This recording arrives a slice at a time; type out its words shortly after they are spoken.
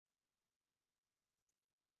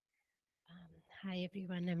Hi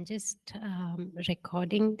everyone, I'm just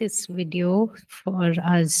recording this video for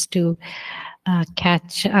us to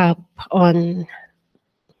catch up on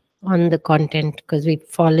the content because we've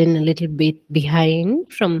fallen a little bit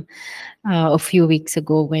behind from a few weeks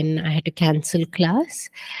ago when I had to cancel class.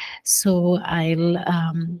 So I'll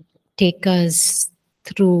take us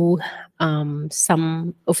through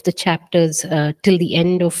some of the chapters till the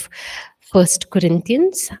end of First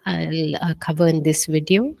Corinthians. I'll cover in this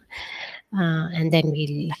video, and then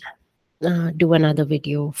we'll do another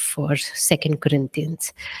video for Second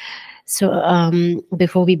Corinthians. So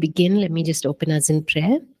before we begin, let me just open us in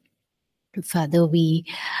prayer. Father, we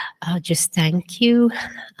just thank you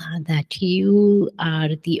that you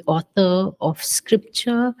are the author of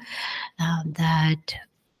Scripture, that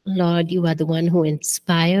Lord, you are the one who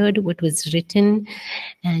inspired what was written.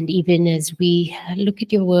 And even as we look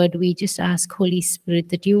at your word, we just ask, Holy Spirit,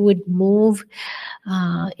 that you would move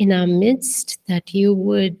in our midst, that you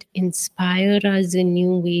would inspire us in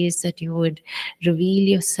new ways, that you would reveal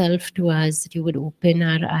yourself to us, that you would open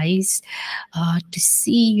our eyes to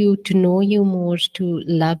see you, to know you more, to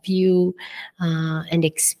love you, and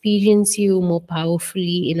experience you more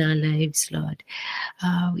powerfully in our lives, Lord.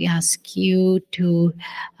 We ask you to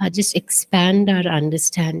just expand our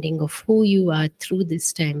understanding of who you are through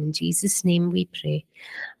this time. In Jesus' name we pray.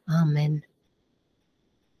 Amen.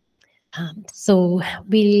 So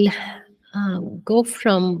we'll go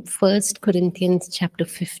from 1 Corinthians chapter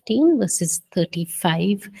 15, verses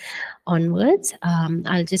 35 onwards.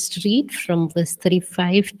 I'll just read from verse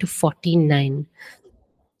 35 to 49.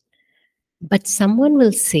 But someone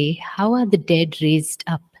will say, how are the dead raised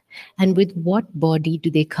up? And with what body do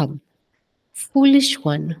they come? Foolish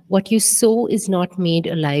one, what you sow is not made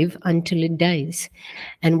alive until it dies.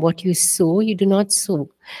 And what you sow, you do not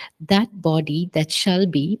sow. That body that shall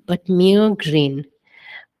be but mere grain,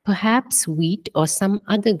 perhaps wheat or some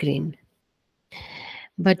other grain.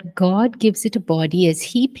 But God gives it a body as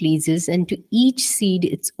he pleases, and to each seed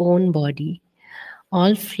its own body.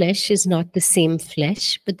 All flesh is not the same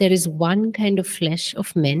flesh, but there is one kind of flesh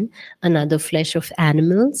of men, another flesh of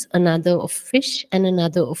animals, another of fish, and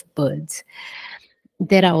another of birds.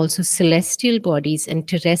 There are also celestial bodies and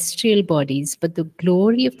terrestrial bodies, but the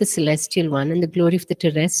glory of the celestial one and the glory of the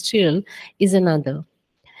terrestrial is another.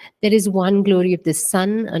 There is one glory of the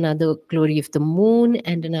sun, another glory of the moon,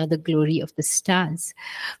 and another glory of the stars.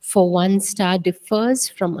 For one star differs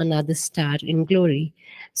from another star in glory.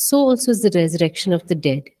 So also is the resurrection of the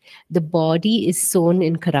dead. The body is sown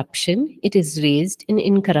in corruption, it is raised in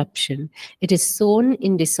incorruption. It is sown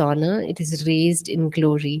in dishonor, it is raised in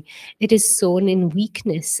glory. It is sown in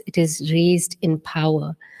weakness, it is raised in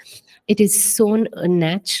power. It is sown a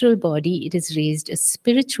natural body, it is raised a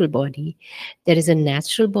spiritual body. There is a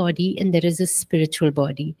natural body and there is a spiritual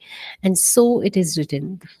body. And so it is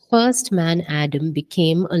written, the first man, Adam,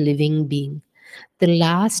 became a living being. The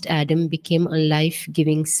last Adam became a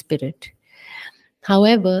life-giving spirit.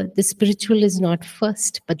 However, the spiritual is not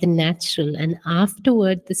first, but the natural, and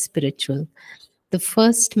afterward the spiritual. The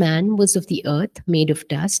first man was of the earth, made of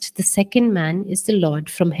dust. The second man is the Lord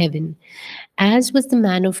from heaven. As was the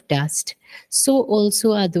man of dust, so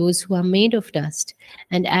also are those who are made of dust.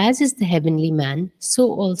 And as is the heavenly man, so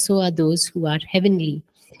also are those who are heavenly.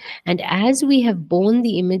 And as we have borne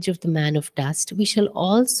the image of the man of dust, we shall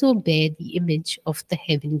also bear the image of the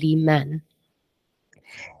heavenly man.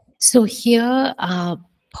 So here,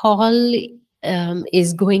 Paul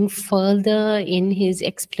is going further in his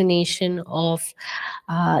explanation of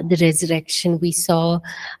the resurrection. We saw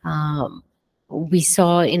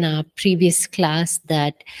in our previous class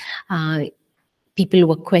that people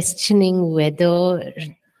were questioning whether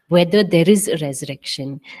there is a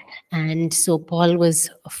resurrection, and so Paul was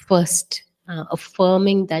first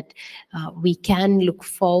affirming that we can look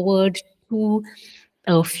forward to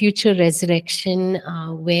a future resurrection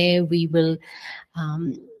where we will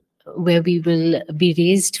be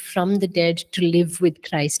raised from the dead to live with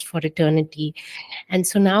Christ for eternity. And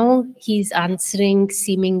so now he's answering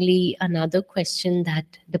seemingly another question that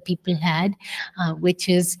the people had, which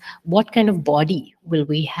is, what kind of body will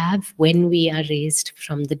we have when we are raised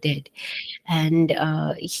from the dead? And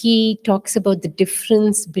he talks about the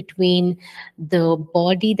difference between the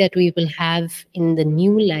body that we will have in the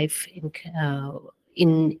new life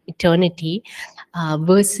in eternity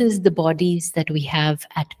versus the bodies that we have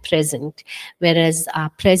at present. Whereas our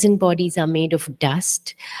present bodies are made of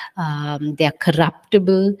dust, they are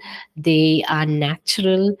corruptible, they are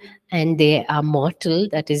natural, and they are mortal.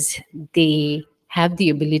 That is, they have the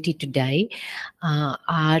ability to die.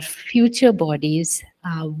 Our future bodies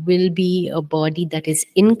will be a body that is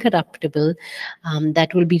incorruptible,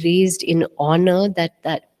 that will be raised in honor,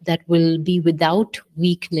 that will be without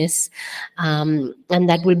weakness, and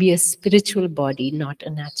that will be a spiritual body, not a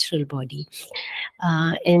natural body.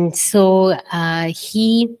 And so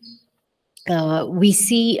we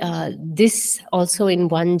see this also in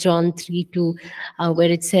 1 John 3:2, where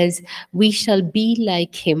it says, "We shall be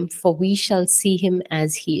like him, for we shall see him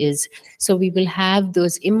as he is." So we will have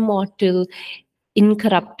those immortal,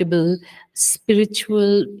 incorruptible,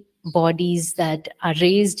 spiritual bodies that are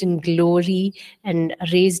raised in glory and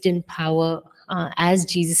raised in power, as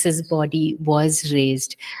Jesus's body was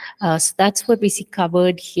raised. So that's what we see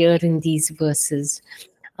covered here in these verses.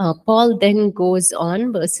 Paul then goes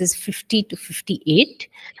on, verses 50 to 58.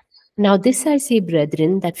 "Now this I say,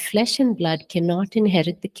 brethren, that flesh and blood cannot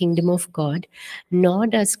inherit the kingdom of God, nor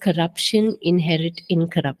does corruption inherit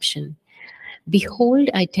incorruption. Behold,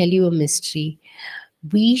 I tell you a mystery.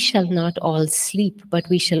 We shall not all sleep, but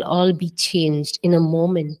we shall all be changed in a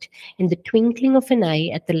moment, in the twinkling of an eye,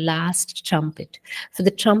 at the last trumpet. For the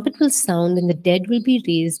trumpet will sound, and the dead will be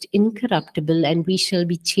raised incorruptible, and we shall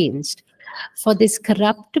be changed. For this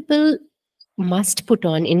corruptible must put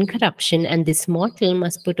on incorruption, and this mortal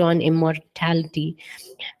must put on immortality.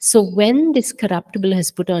 So when this corruptible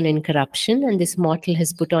has put on incorruption, and this mortal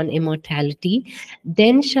has put on immortality,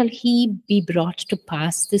 then shall he be brought to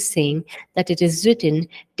pass the saying that it is written,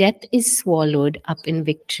 Death is swallowed up in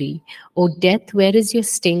victory. O death, where is your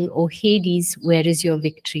sting? O Hades, where is your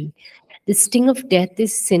victory? The sting of death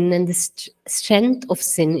is sin, and the strength of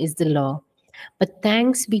sin is the law. But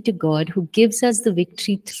thanks be to God who gives us the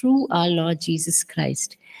victory through our Lord Jesus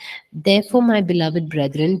Christ. Therefore, my beloved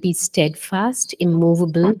brethren, be steadfast,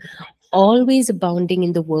 immovable, always abounding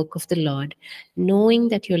in the work of the Lord, knowing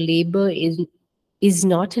that your labor is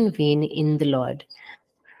not in vain in the Lord."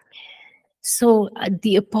 So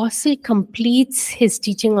the apostle completes his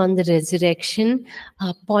teaching on the resurrection,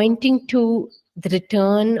 pointing to the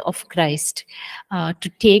return of Christ to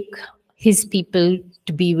take his people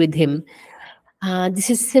to be with him. This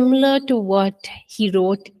is similar to what he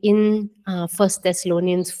wrote in 1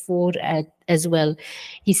 Thessalonians 4 as well.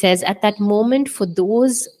 He says, "At that moment, for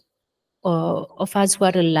those of us who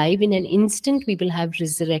are alive, in an instant we will have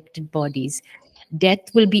resurrected bodies.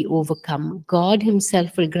 Death will be overcome. God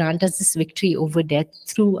himself will grant us this victory over death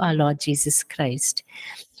through our Lord Jesus Christ."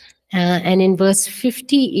 And in verse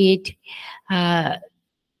 58,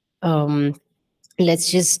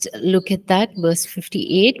 let's just look at that. Verse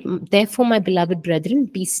 58, "Therefore, my beloved brethren,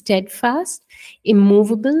 be steadfast,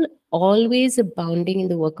 immovable, always abounding in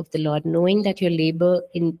the work of the Lord, knowing that your labor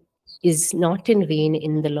is not in vain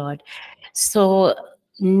in the Lord." So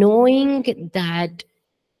knowing that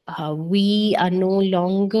we are no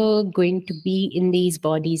longer going to be in these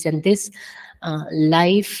bodies, and this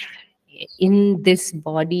life in this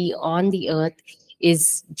body on the earth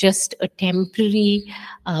is just a temporary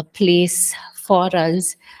place for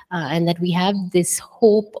us, and that we have this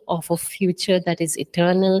hope of a future that is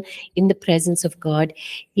eternal in the presence of God.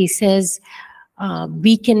 He says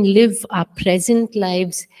we can live our present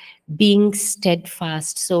lives being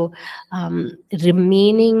steadfast. So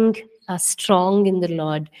remaining strong in the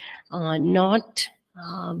Lord, not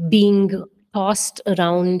being tossed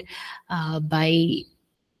around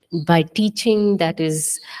by teaching that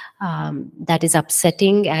is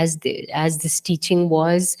upsetting, as this teaching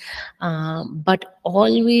was, but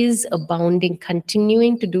always abounding,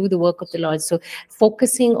 continuing to do the work of the Lord. So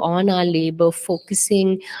focusing on our labor,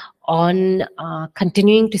 focusing on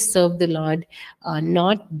continuing to serve the Lord,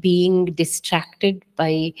 not being distracted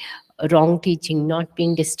by wrong teaching, not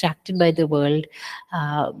being distracted by the world,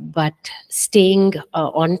 but staying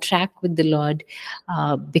on track with the Lord,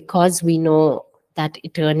 because we know that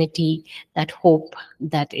eternity, that hope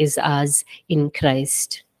that is ours in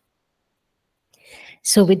Christ.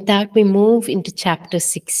 So with that, we move into chapter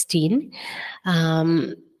 16.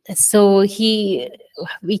 So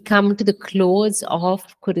we come to the close of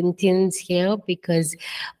Corinthians here, because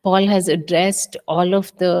Paul has addressed all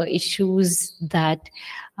of the issues that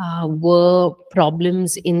were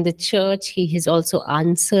problems in the church. He has also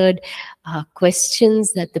answered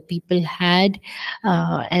questions that the people had,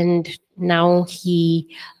 and now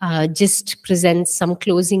he just presents some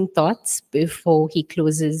closing thoughts before he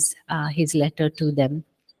closes his letter to them.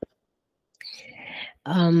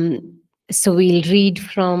 So we'll read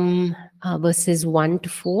from verses 1 to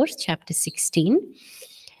 4, chapter 16.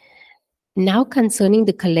 "Now concerning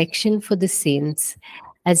the collection for the saints,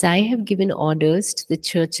 as I have given orders to the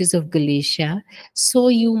churches of Galatia, so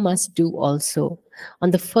you must do also.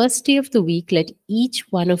 On the first day of the week, let each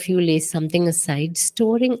one of you lay something aside,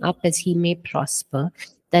 storing up as he may prosper,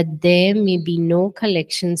 that there may be no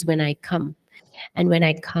collections when I come. And when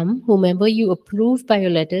I come, whomever you approve by your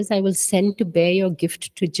letters, I will send to bear your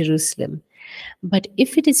gift to Jerusalem. But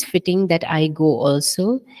if it is fitting that I go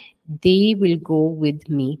also, they will go with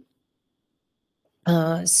me.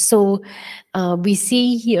 So we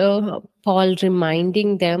see here Paul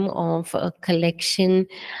reminding them of a collection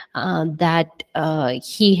that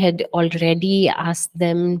he had already asked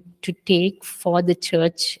them to take for the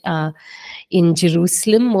church in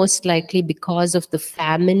Jerusalem, most likely because of the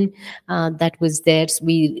famine that was there. So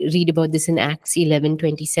we read about this in Acts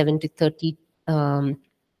 11:27-30.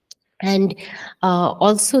 And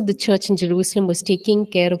also, the church in Jerusalem was taking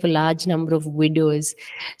care of a large number of widows.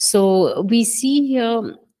 So we see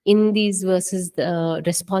here in these verses the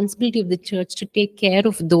responsibility of the church to take care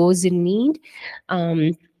of those in need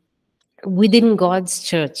within God's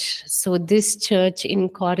church. So this church in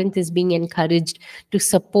Corinth is being encouraged to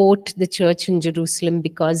support the church in Jerusalem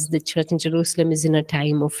because the church in Jerusalem is in a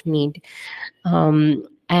time of need.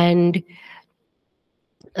 And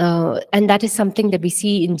that is something that we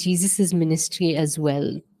see in Jesus's ministry as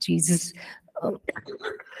well. Jesus,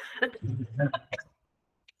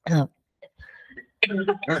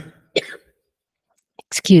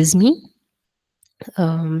 excuse me.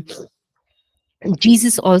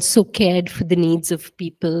 Jesus also cared for the needs of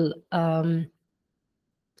people,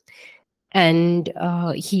 and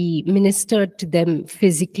he ministered to them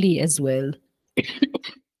physically as well.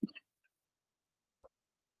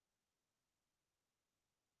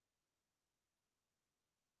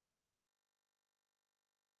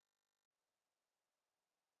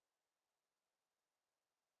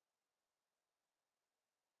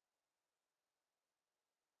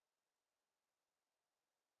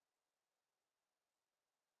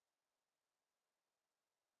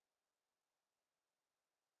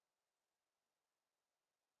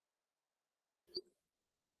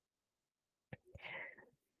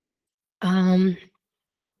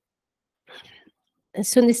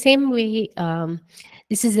 So in the same way,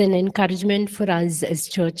 this is an encouragement for us as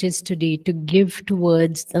churches today to give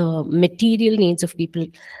towards material needs of people.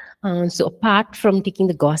 So apart from taking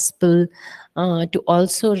the gospel, to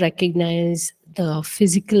also recognize the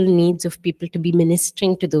physical needs of people, to be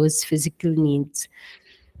ministering to those physical needs.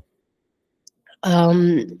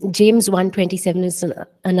 James 1:27 is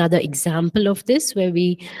another example of this, where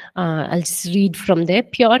I'll just read from there.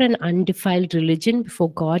 Pure and undefiled religion before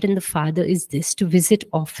God and the Father is this: to visit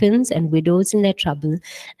orphans and widows in their trouble,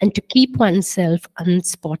 and to keep oneself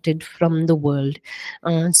unspotted from the world.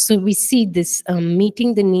 So we see this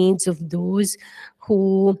meeting the needs of those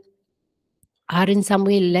who are in some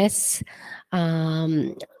way less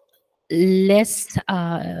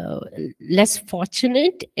less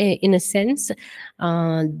fortunate, in a sense,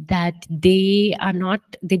 that they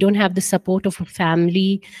don't have the support of a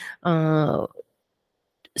family, or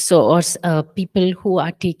people who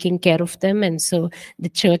are taking care of them, and so the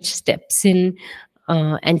church steps in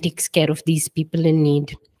and takes care of these people in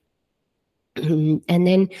need. And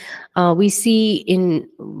then we see in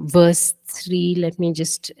verse 3, let me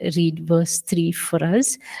just read verse 3 for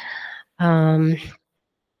us.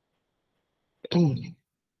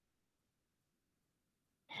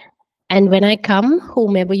 And when I come,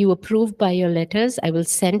 whomever you approve by your letters, I will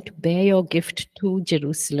send to bear your gift to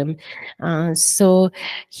Jerusalem. So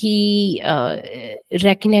he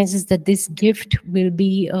recognizes that this gift will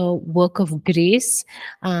be a work of grace.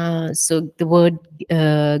 So the word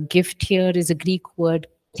gift here is a Greek word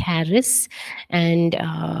charis, and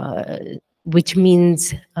which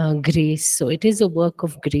means grace. So it is a work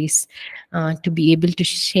of grace to be able to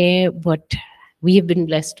share what we have been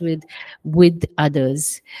blessed with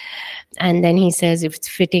others. And then he says, if it's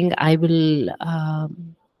fitting, I will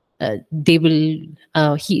they will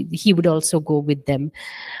he would also go with them.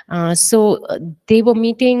 So they were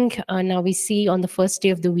meeting, now we see on the first day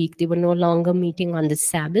of the week. They were no longer meeting on the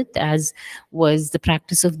Sabbath, as was the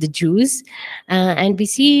practice of the Jews. And we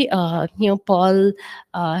see Paul,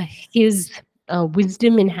 his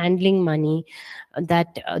wisdom in handling money,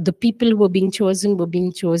 that the people who were being chosen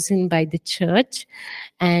by the church,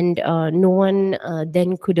 and no one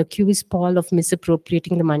then could accuse Paul of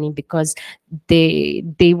misappropriating the money, because they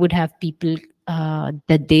would have people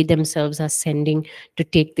that they themselves are sending to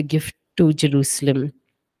take the gift to Jerusalem.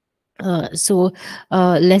 So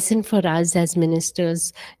lesson for us as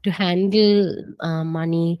ministers to handle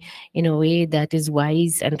money in a way that is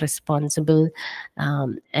wise and responsible,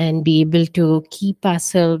 and be able to keep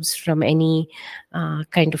ourselves from any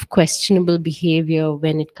kind of questionable behavior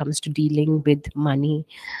when it comes to dealing with money.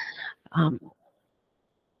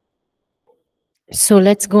 So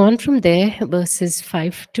let's go on from there, verses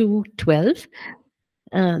 5 to 12.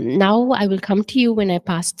 Now I will come to you when I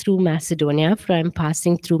pass through Macedonia, for I am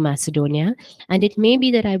passing through Macedonia, and it may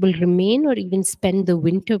be that I will remain or even spend the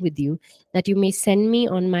winter with you, that you may send me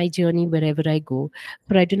on my journey wherever I go.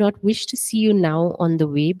 For I do not wish to see you now on the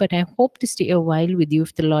way, but I hope to stay a while with you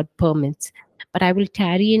if the Lord permits. But I will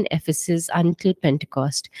tarry in Ephesus until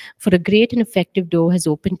Pentecost. For a great and effective door has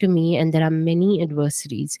opened to me, and there are many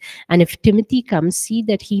adversaries. And if Timothy comes, see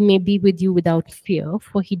that he may be with you without fear,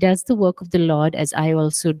 for he does the work of the Lord as I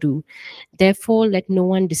also do. Therefore, let no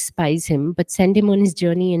one despise him, but send him on his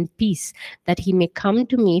journey in peace, that he may come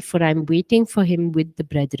to me, for I am waiting for him with the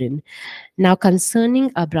brethren. Now,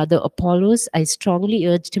 concerning our brother Apollos, I strongly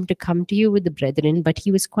urged him to come to you with the brethren, but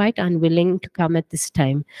he was quite unwilling to come at this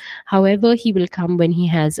time. However, he will come when he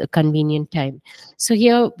has a convenient time. So,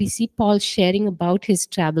 here we see Paul sharing about his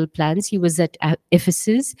travel plans. He was at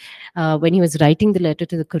Ephesus when he was writing the letter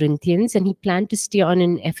to the Corinthians, and he planned to stay on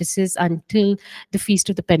in Ephesus until the Feast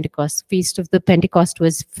of the Pentecost. Feast of the Pentecost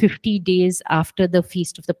was 50 days after the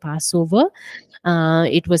Feast of the Passover.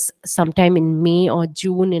 It was sometime in May or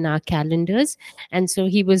June in our calendars. And so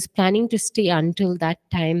he was planning to stay until that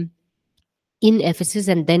time in Ephesus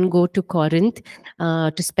and then go to Corinth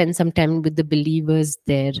to spend some time with the believers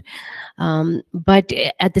there. But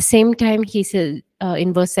at the same time, he said,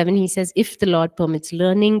 in verse 7, he says, if the Lord permits,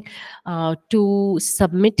 learning to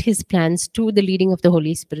submit his plans to the leading of the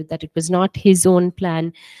Holy Spirit, that it was not his own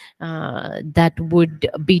plan that would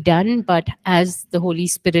be done, but as the Holy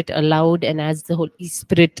Spirit allowed and as the Holy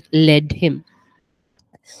Spirit led him.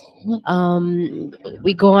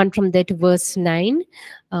 We go on from there to verse 9.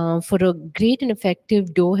 For a great and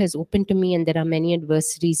effective door has opened to me, and there are many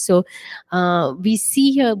adversaries. So we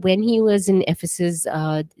see here when he was in Ephesus,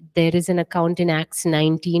 there is an account in Acts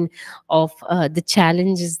 19 of the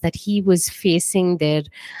challenges that he was facing there.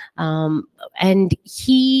 And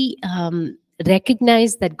he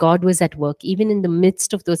recognized that God was at work. Even in the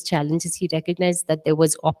midst of those challenges, he recognized that there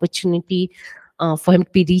was opportunity for him to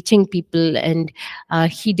be reaching people, and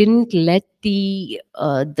he didn't let the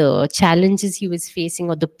challenges he was facing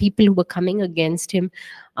or the people who were coming against him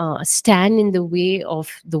stand in the way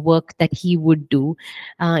of the work that he would do.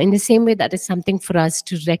 In the same way, that is something for us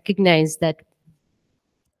to recognize, that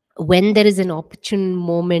when there is an opportune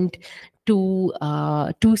moment to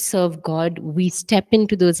serve God, we step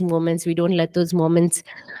into those moments. We don't let those moments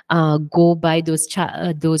go by,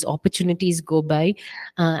 those opportunities go by.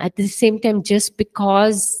 At the same time, just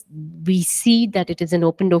because we see that it is an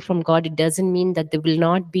open door from God, it doesn't mean that there will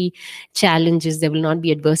not be challenges, there will not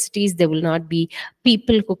be adversities, there will not be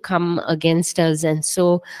people who come against us. And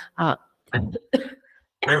so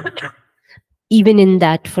even in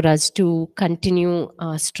that, for us to continue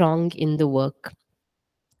strong in the work.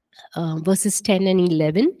 Verses 10 and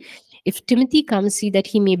 11. If Timothy comes, see that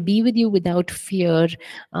he may be with you without fear,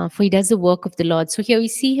 for he does the work of the Lord. So here we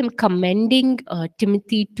see him commending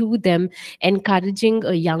Timothy to them, encouraging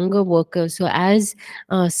a younger worker. So as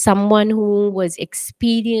someone who was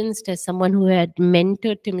experienced, as someone who had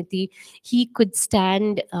mentored Timothy, he could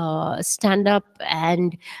stand up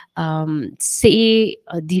and say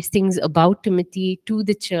these things about Timothy to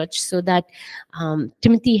the church, so that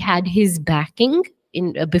Timothy had his backing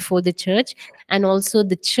in before the church, and also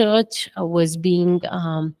the church was being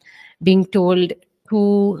told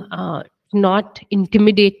to not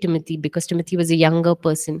intimidate Timothy, because Timothy was a younger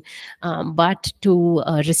person, but to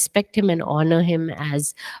respect him and honor him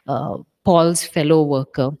as Paul's fellow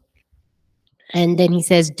worker. And then he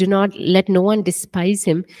says, do not let no one despise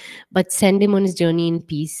him, but send him on his journey in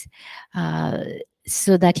peace,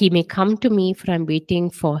 so that he may come to me, for I'm waiting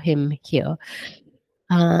for him here.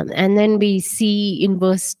 And then we see in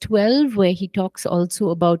verse 12 where he talks also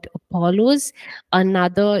about Apollos,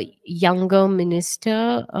 another younger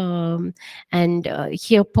minister. And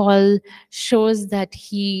here Paul shows that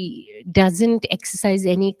he doesn't exercise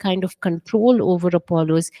any kind of control over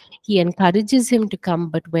Apollos. He encourages him to come,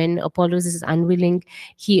 but when Apollos is unwilling,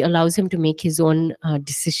 he allows him to make his own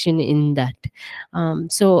decision in that.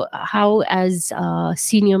 So how, as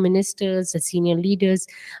senior ministers, as senior leaders,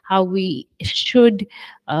 how we should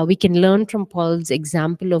we can learn from Paul's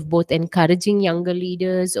example of both encouraging younger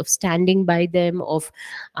leaders, of standing by them, of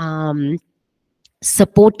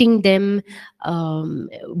supporting them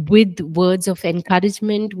with words of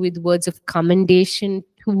encouragement, with words of commendation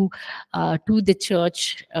to the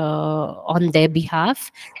church on their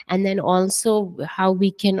behalf. And then also how we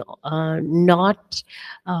can not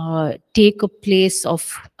take a place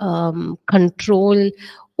of control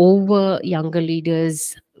over younger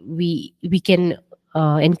leaders. We can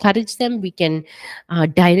encourage them, we can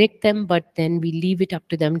direct them, but then we leave it up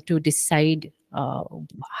to them to decide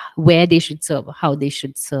where they should serve, how they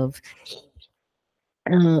should serve.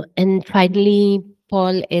 And finally,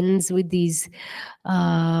 Paul ends with these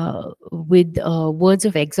words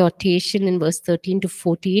of exhortation in verse 13 to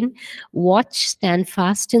 14. Watch, stand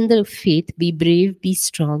fast in the faith, be brave, be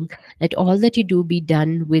strong. Let all that you do be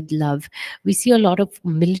done with love. We see a lot of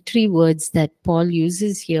military words that Paul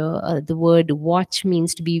uses here. The word watch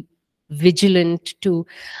means to be vigilant, to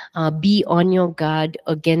be on your guard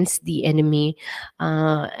against the enemy.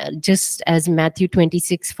 Just as Matthew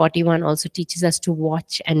 26:41 also teaches us to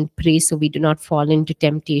watch and pray so we do not fall into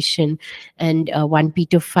temptation. And 1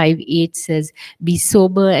 Peter 5:8 says, be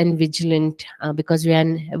sober and vigilant because we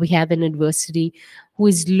have an adversary who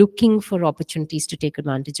is looking for opportunities to take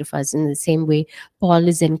advantage of us. In the same way, Paul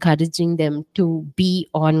is encouraging them to be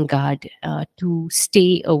on guard, to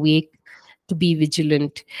stay awake, to be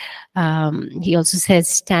vigilant. He also says,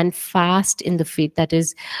 stand fast in the faith. That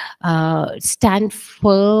is, stand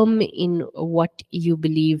firm in what you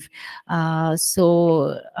believe. In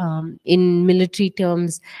military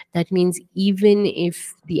terms, that means even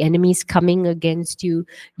if the enemy is coming against you,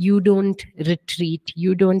 you don't retreat,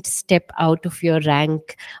 you don't step out of your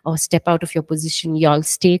rank or step out of your position. You all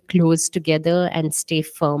stay close together and stay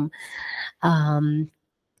firm.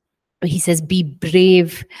 He says be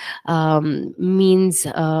brave, means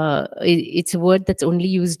it's a word that's only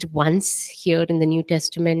used once here in the New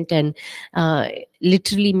Testament, and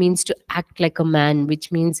literally means to act like a man,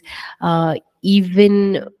 which means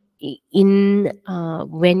even in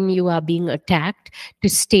when you are being attacked, to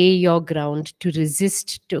stay your ground, to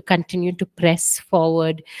resist, to continue to press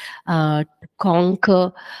forward, to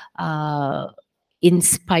conquer in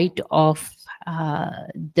spite of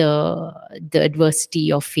the adversity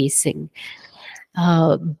you're facing.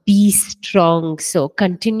 Be strong. So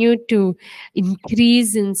continue to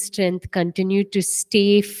increase in strength, continue to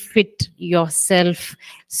stay fit yourself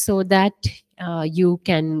so that you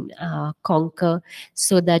can conquer,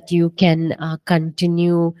 so that you can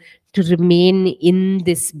continue to remain in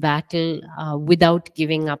this battle without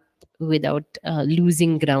giving up, without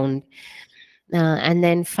losing ground. And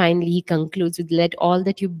then finally, he concludes with, let all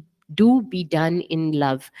that you do be done in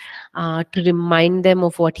love, to remind them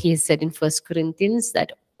of what he has said in 1 Corinthians,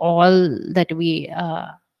 that all that we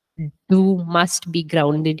do must be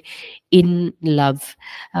grounded in love,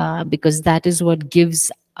 because that is what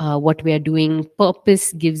gives what we are doing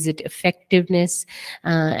purpose, gives it effectiveness,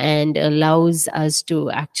 and allows us to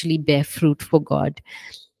actually bear fruit for God.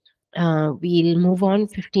 We'll move on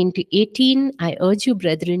 15 to 18. I urge you,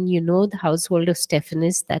 brethren, you know the household of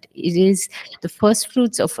Stephanus, that it is the first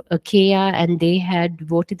fruits of Achaia, and they had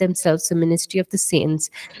devoted themselves to the ministry of the saints,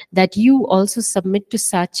 that you also submit to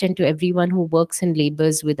such and to everyone who works and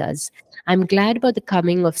labors with us. I'm glad about the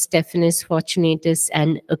coming of Stephanus, Fortunatus,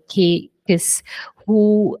 and Achaicus,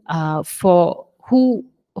 who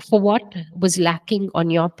for what was lacking on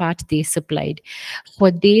your part they supplied,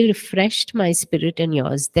 for they refreshed my spirit and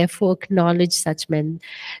yours. Therefore acknowledge such men.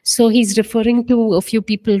 So he's referring to a few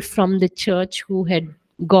people from the church who had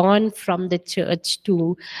gone from the church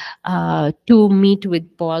to meet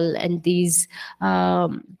with Paul, and these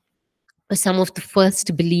some of the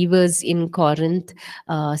first believers in Corinth,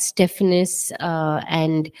 Stephanus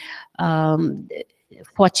and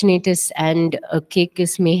Fortunatus and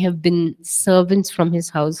Achaicus may have been servants from his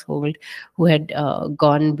household who had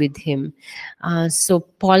gone with him. So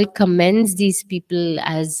Paul commends these people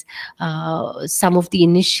as some of the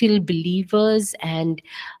initial believers, and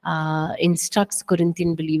instructs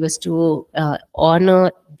Corinthian believers to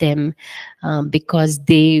honor them because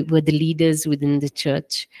they were the leaders within the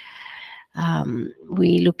church.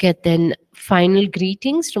 We look at then final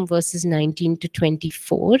greetings from verses 19 to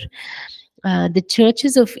 24. The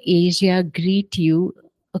churches of Asia greet you.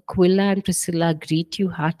 Aquila and Priscilla greet you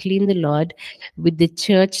heartily in the Lord with the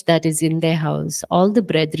church that is in their house. All the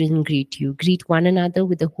brethren greet you. Greet one another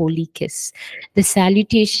with a holy kiss. The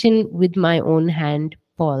salutation with my own hand,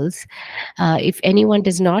 Paul's. If anyone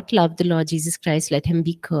does not love the Lord Jesus Christ, let him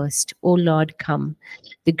be cursed. O Lord, come.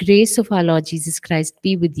 The grace of our Lord Jesus Christ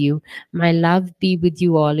be with you. My love be with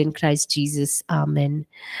you all in Christ Jesus. Amen.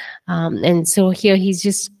 And so here he's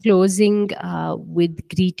just closing with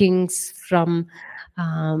greetings from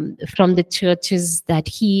the churches that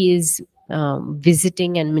he is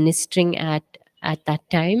visiting and ministering at that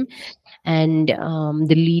time, and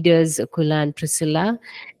the leaders Aquila and Priscilla,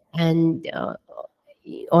 and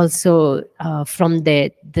also from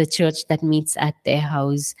the church that meets at their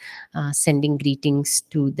house, sending greetings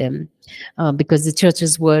to them, because the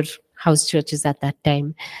churches were house churches at that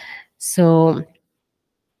time. So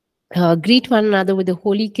Greet one another with a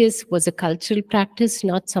holy kiss was a cultural practice,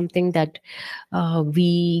 not something that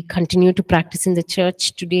we continue to practice in the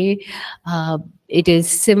church today. It is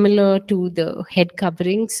similar to the head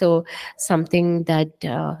covering, so something that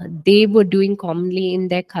they were doing commonly in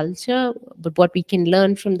their culture. But what we can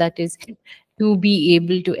learn from that is to be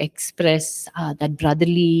able to express that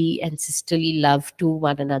brotherly and sisterly love to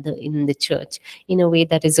one another in the church in a way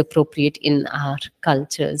that is appropriate in our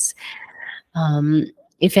cultures.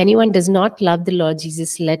 If anyone does not love the Lord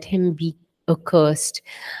Jesus, let him be accursed.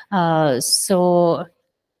 So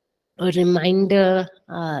a reminder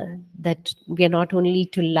that we are not only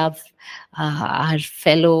to love our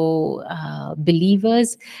fellow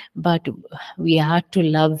believers, but we are to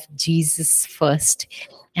love Jesus first.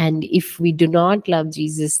 And if we do not love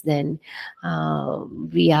Jesus, then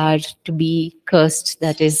we are to be cursed.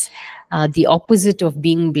 That is the opposite of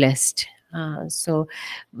being blessed. So,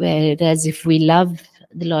 whereas if we love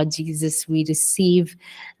the Lord Jesus, we receive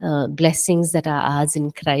blessings that are ours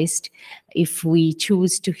in Christ. If we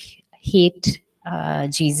choose to hate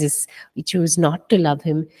Jesus, we choose not to love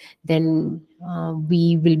him, then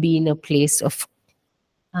we will be in a place of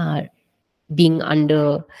being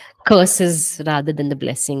under curses rather than the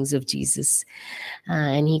blessings of Jesus.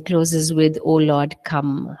 And he closes with, "O Lord,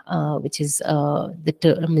 come," which is the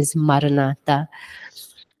term is Maranatha.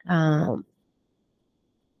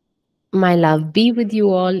 My love be with you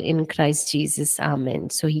all in Christ Jesus. Amen.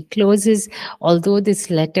 So he closes, although this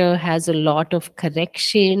letter has a lot of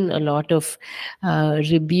correction, a lot of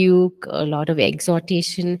rebuke, a lot of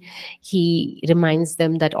exhortation, he reminds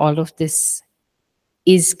them that all of this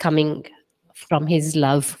is coming from his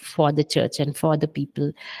love for the church and for the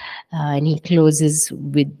people. And he closes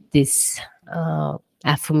with this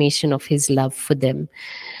affirmation of his love for them.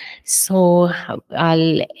 So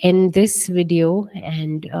I'll end this video,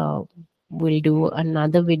 and we'll do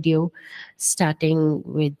another video starting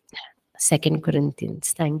with 2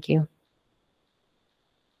 Corinthians. Thank you.